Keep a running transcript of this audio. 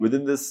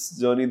within this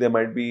journey, there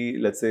might be,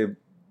 let's say,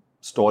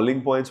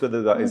 stalling points where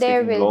the guy is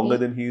There taking will longer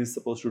be. than he is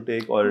supposed to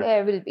take, or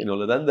There will be.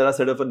 then there are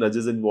set of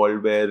nudges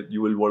involved where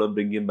you will want to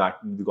bring him back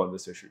into the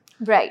conversation.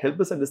 Right. Help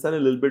us understand a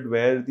little bit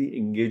where the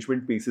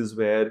engagement pieces,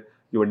 where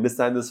you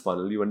understand this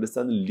funnel, you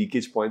understand the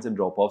leakage points and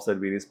drop-offs at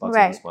various parts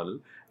of this funnel,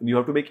 and you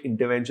have to make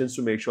interventions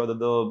to make sure that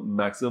the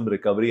maximum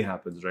recovery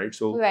happens, right?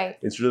 So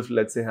instead of,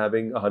 let's say,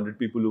 having 100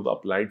 people who've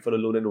applied for a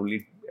loan and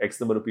only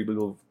X number of people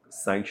who've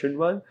sanctioned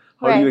one,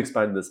 how do you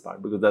expand this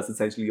part? Because that's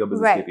essentially your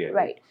business KPI.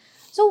 Right.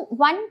 So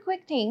one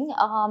quick thing,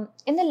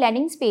 in the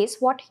lending space,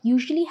 what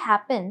usually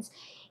happens,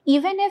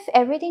 even if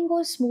everything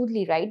goes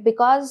smoothly, right,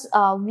 because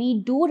we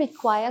do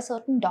require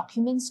certain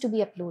documents to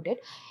be uploaded,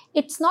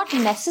 it's not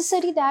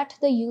necessary that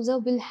the user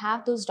will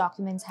have those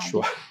documents handy.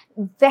 Sure.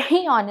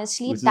 Very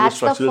honestly, which that's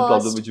is a structural the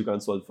first problem which you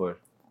can't solve for.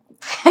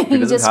 If he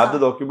doesn't have the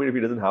document, if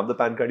he doesn't have the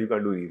PAN card, you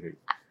can't do anything.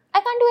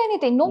 I can't do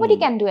anything. Nobody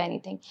can do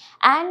anything.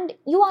 And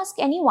you ask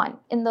anyone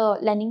in the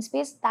lending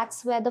space,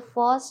 that's where the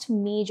first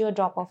major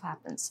drop-off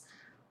happens.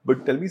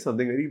 But tell me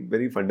something very,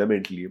 very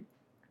fundamentally.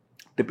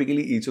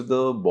 Typically, each of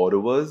the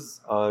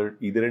borrowers are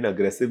either in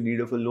aggressive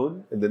need of a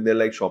loan, and then they're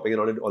like shopping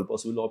around at all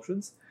possible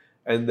options.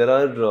 And there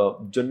are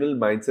general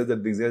mindsets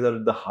that these guys are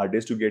the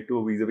hardest to get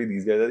to, vis-a-vis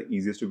these guys are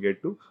easiest to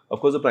get to.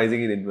 Of course, the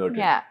pricing is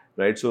inverted,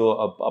 right? So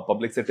a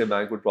public sector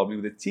bank would probably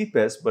be the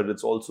cheapest, but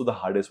it's also the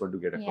hardest one to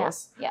get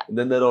across. And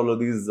then there are all of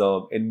these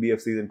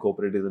NBFCs and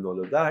cooperatives and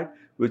all of that,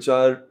 which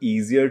are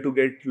easier to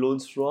get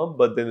loans from,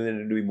 but then they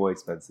tend to be more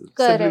expensive.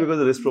 Simply because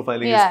the risk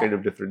profiling is kind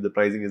of different. The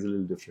pricing is a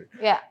little different.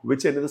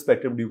 Which end of the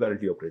spectrum do you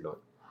currently operate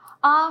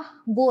on?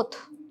 Both.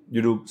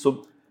 You do.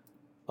 So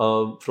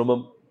from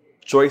a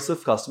choice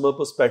of customer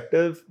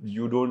perspective,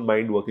 you don't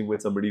mind working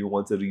with somebody who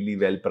wants a really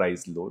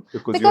well-priced loan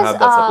because you have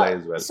that supply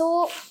as well.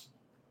 So,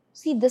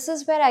 see, this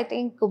is where I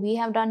think we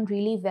have done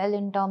really well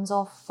in terms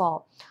of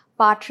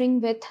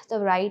partnering with the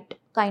right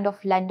kind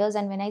of lenders.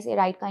 And when I say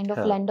right kind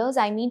of lenders,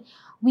 I mean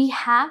we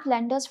have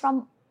lenders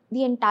from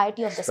the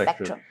entirety of the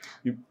spectrum.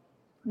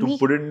 To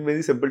put it in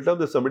very simple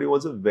terms, if somebody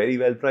wants a very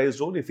well-priced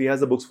loan, if he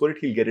has the books for it,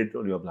 he'll get it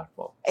on your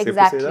platform. Exactly.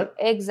 Safe to say that?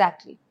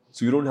 Exactly.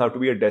 So you don't have to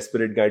be a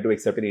desperate guy to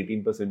accept an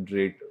 18%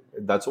 rate.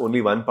 That's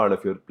only one part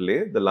of your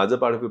play. The larger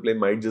part of your play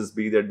might just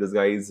be that this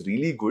guy is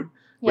really good,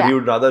 but you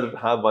would rather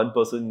have one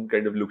person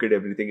kind of look at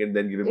everything and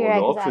then give him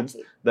all the options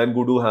than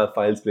go to have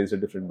files placed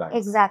at different banks.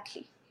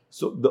 Exactly.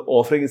 So the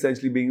offering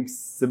essentially being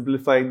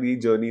simplifying the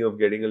journey of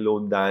getting a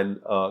loan than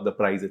the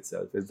price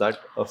itself. Is that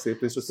a safe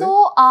place to say?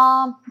 So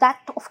that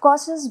of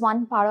course is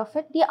one part of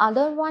it. The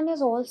other one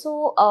is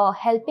also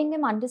helping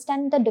them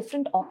understand the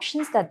different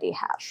options that they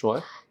have.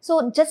 Sure.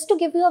 So just to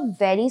give you a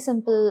very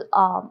simple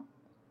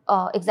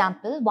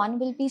example, one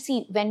will be,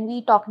 see, when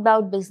we talk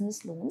about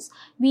business loans,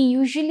 we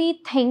usually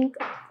think,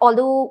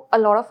 although a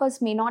lot of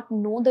us may not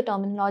know the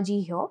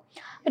terminology here,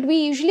 but we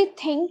usually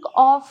think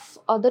of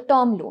the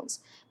term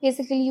loans.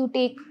 Basically,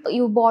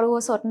 you borrow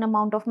a certain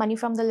amount of money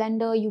from the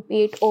lender, you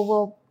pay it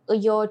over a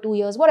year, 2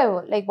 years,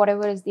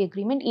 whatever is the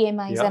agreement,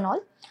 EMIs and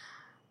all.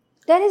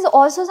 There is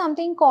also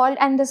something called,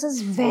 and this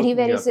is very,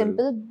 very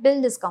simple, bill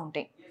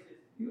discounting.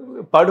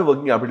 Part of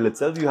working capital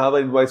itself, you have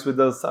an invoice with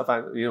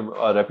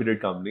a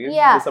reputed company.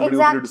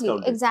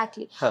 And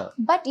exactly.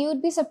 But you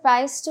would be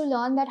surprised to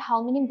learn that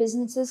how many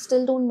businesses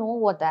still don't know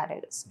what that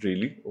is.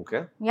 Really?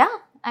 Okay. Yeah.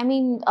 I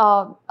mean,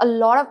 a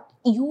lot of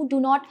you do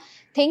not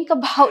think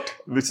about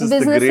which is the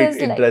great,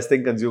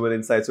 interesting consumer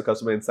insights or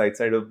customer insight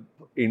side of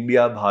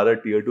India,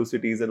 Bharat, tier 2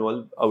 cities and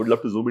all. I would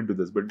love to zoom into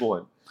this, but go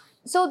on.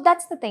 So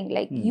that's the thing,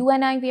 like you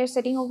and I, we are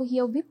sitting over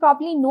here, we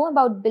probably know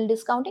about bill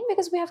discounting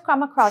because we have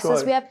come across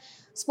this, we have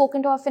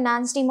spoken to our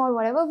finance team or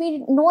whatever, we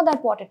know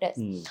that what it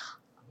is.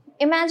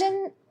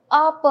 Imagine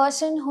a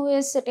person who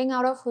is sitting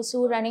out of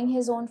Hosur running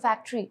his own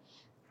factory,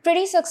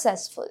 pretty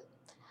successful.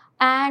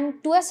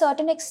 And to a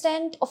certain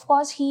extent, of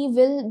course, he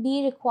will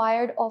be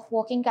required of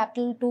working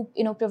capital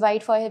to,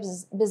 provide for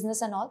his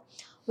business and all.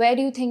 Where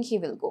do you think he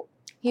will go?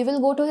 He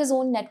will go to his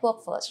own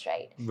network first,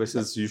 right? Which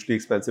is usually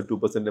expensive,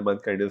 2% a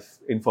month kind of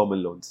informal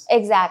loans.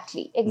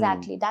 Exactly.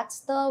 That's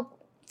the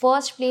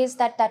first place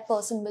that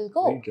person will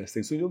go. Very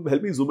interesting. So,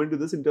 help me zoom into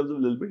this in terms of a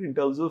little bit, in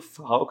terms of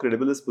how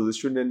Credible is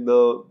positioned and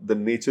the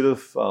nature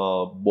of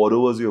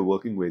borrowers you're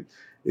working with.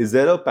 Is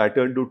there a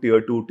pattern to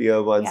tier 2,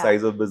 tier 1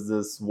 size of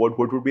business? What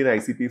would be an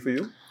ICP for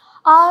you?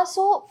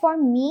 So for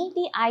me,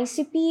 the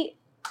ICP,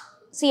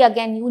 see,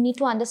 again, you need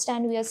to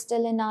understand we are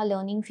still in our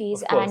learning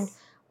phase and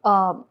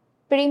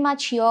pretty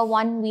much year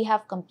 1 we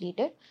have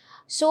completed.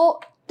 So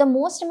the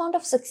most amount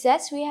of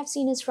success we have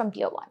seen is from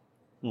tier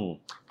 1.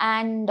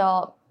 And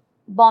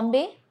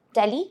Bombay,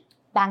 Delhi,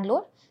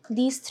 Bangalore,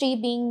 these 3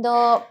 being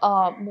the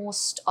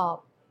most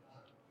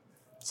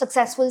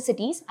successful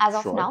cities as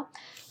of now.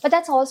 But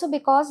that's also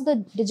because the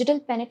digital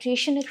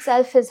penetration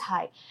itself is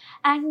high.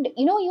 And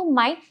you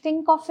might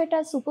think of it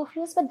as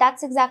superfluous, but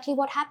that's exactly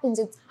what happens.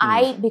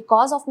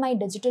 Because of my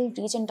digital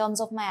reach in terms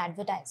of my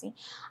advertising,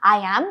 I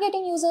am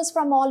getting users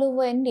from all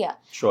over India.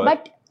 Sure.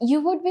 But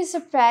you would be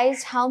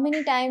surprised how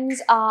many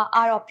times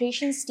our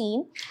operations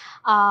team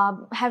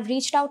have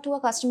reached out to a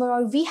customer,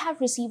 or we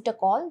have received a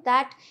call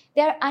that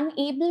they're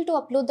unable to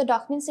upload the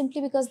document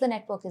simply because the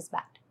network is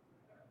bad.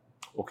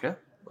 Okay.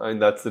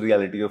 And that's the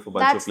reality of a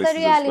bunch That's of places the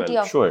reality as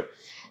well. of Sure.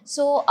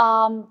 So,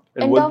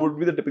 and what would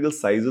be the typical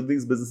size of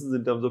these businesses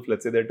in terms of,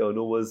 let's say, their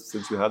turnovers,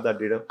 since you have that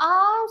data?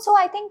 So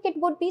I think it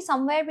would be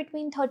somewhere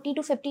between 30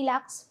 to 50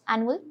 lakhs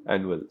annual.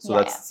 So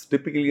that's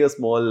typically a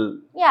small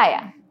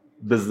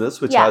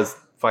business which has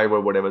 5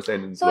 or whatever 10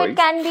 employees. So it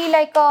can be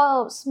like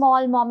a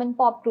small mom and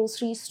pop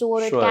grocery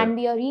store. Sure. It can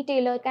be a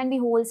retailer. It can be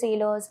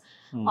wholesalers,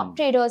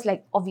 traders.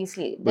 Like,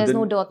 obviously, there's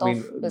no dearth of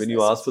business. When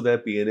you ask for their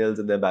P&Ls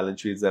and their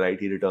balance sheets, their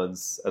IT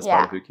returns as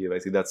part of your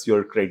KYC, that's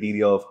your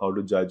criteria of how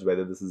to judge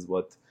whether this is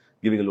worth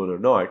giving a loan or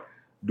not.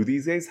 Do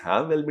these guys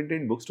have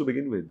well-maintained books to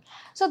begin with?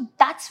 So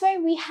that's where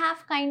we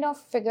have kind of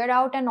figured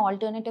out an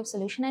alternative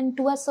solution, and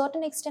to a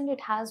certain extent it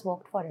has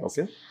worked for us.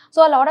 Okay.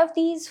 So a lot of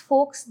these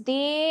folks,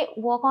 they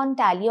work on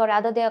Tally, or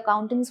rather their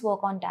accountants work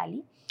on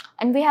Tally,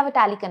 and we have a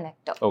Tally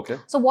connector. Okay.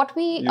 So what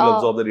you'll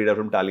absorb the data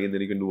from Tally and then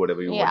you can do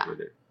whatever you want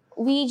with it.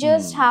 We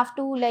just have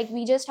to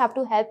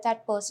help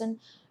that person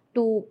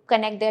to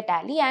connect their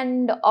Tally,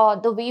 and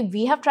the way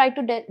we have tried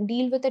to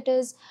deal with it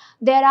is,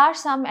 there are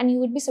some, and you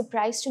would be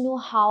surprised to know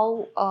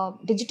how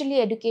digitally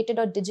educated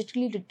or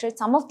digitally literate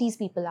some of these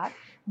people are.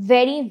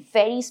 Very,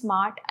 very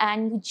smart,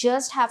 and you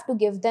just have to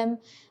give them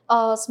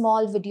a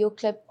small video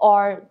clip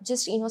or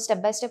just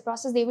step-by-step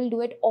process. They will do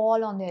it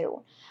all on their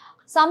own.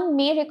 Some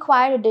may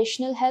require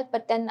additional help,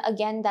 but then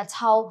again, that's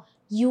how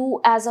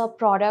you as a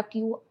product,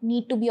 you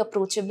need to be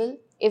approachable.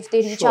 If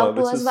they reach out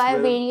to us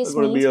via various means, it's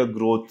going to be a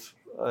growth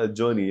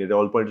journey. At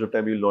all points of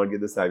time, you'll not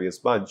get the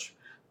savviest bunch.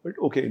 But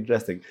okay,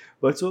 interesting.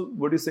 But so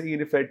what you're saying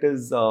in effect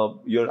is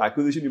your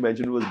acquisition you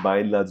mentioned was by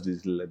and large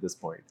digital at this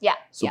point. Yeah.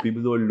 So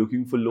people who are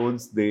looking for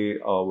loans, they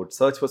would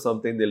search for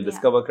something, they'll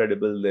discover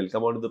credible, they'll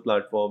come onto the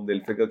platform,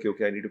 they'll figure,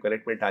 okay, I need to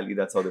connect my Tally.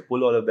 That's how they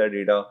pull all of their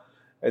data.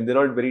 And they're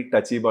not very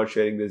touchy about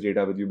sharing this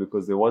data with you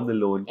because they want the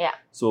loan. Yeah.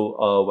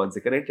 So once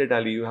they connect their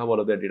Tally, you have all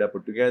of their data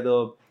put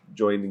together,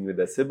 joining with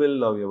their CIBIL.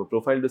 Now you have a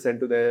profile to send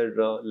to their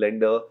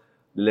lender.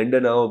 The lender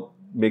now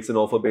makes an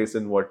offer based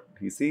on what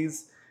he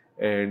sees.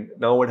 And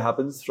now what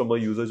happens from a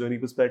user journey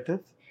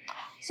perspective?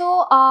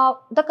 So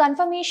the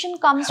confirmation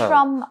comes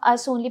from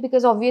us only,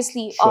 because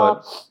obviously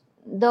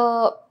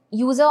the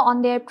user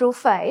on their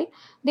profile,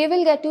 they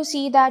will get to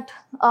see that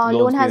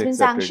loan has been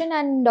sanctioned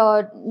and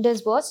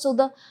disbursed. So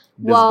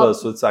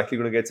so it's actually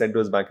going to get sent to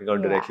his bank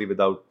account directly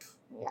without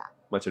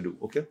much ado.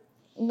 Okay.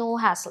 No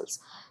hassles.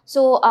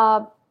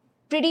 So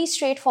pretty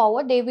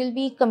straightforward. They will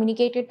be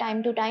communicated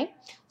time to time.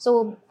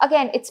 So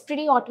again, it's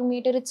pretty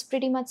automated. It's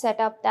pretty much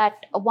set up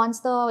that once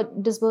the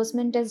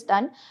disbursement is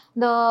done,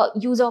 the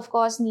user of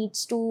course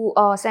needs to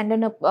send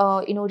in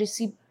a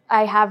receipt.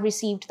 I have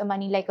received the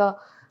money, like a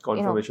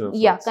confirmation.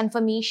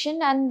 Confirmation,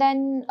 and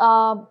then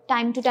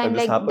time to time,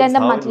 like then the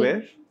how monthly.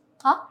 And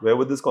where? Where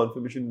would this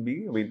confirmation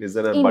be? I mean, is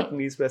there a button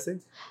he's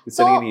pressing? He's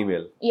sending an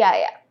email.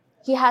 Yeah.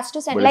 He has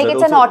to send, like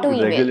it's an auto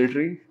email.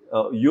 Regulatory?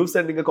 You're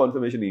sending a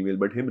confirmation email,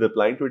 but him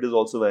replying to it is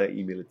also via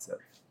email itself.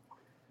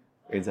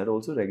 Is that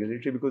also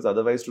regulatory? Because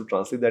otherwise, to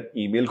translate that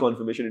email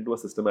confirmation into a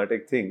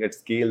systematic thing at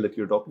scale that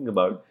you're talking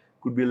about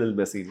could be a little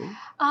messy,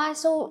 no?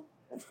 So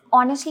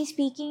honestly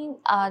speaking,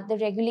 the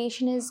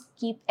regulation is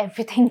keep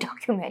everything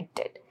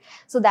documented.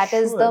 So that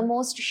is the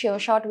most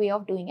sure-shot way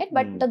of doing it.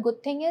 But the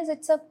good thing is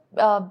it's a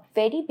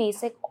very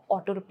basic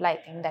auto-reply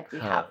thing that we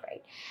have,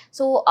 right?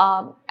 So,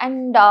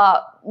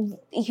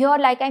 here,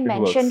 like I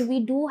mentioned,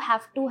 we do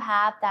have to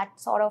have that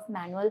sort of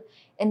manual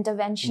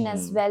intervention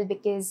as well,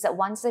 because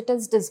once it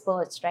is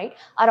disbursed, right,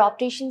 our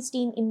operations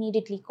team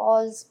immediately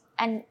calls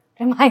and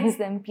reminds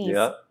them, please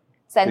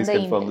send the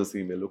email. Confirm this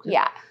email, okay?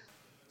 Yeah.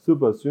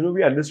 Super. So,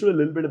 we understood a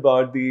little bit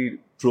about the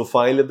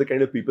profile of the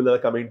kind of people that are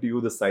coming to you,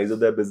 the size of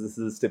their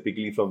businesses,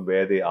 typically from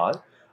where they are.